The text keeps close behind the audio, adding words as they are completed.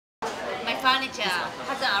furniture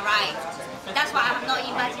hasn't arrived. That's why I'm not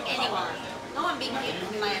inviting anyone. No one being here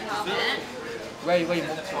in my apartment. Where you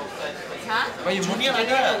moved to? Huh? Where you moved to?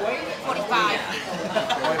 45.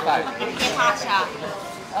 45. Near Pasha.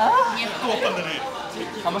 Near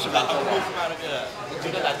How much about it?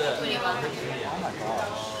 21.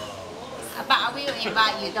 But I will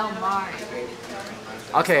invite you, don't worry.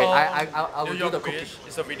 Okay, I will do the cooking.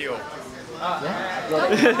 It's a video. Don't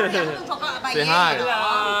worry, I haven't forgot about Say you. hi.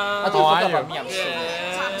 I How are you? I'm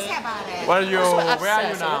upset about it. Where are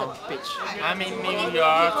you now? I'm in New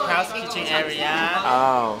York, hellkitchen area.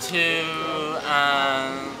 Oh. To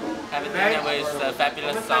have a dinner with a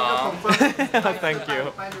fabulous song. Thank you.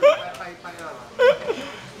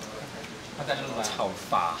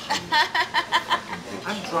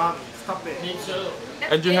 I'm drunk. Stop it. Me too.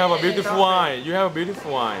 And you have a beautiful eye. You have a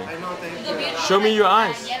beautiful eye. I know, thank you. Show me your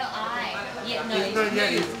eyes. Yellow eye. Yeah, no, It's not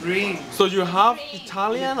yet, it's green. So you have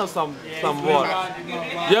Italian or some what?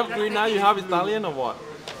 You have green now. You have Italian or what?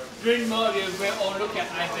 Green mode, we all look at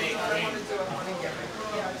I think green.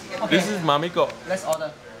 This is Mamiko. Let's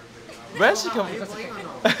order. Where she come?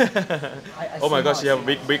 Oh my gosh, she have a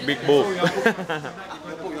big boob.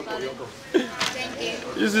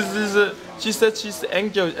 She said she's an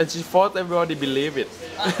angel and she thought everybody believe it.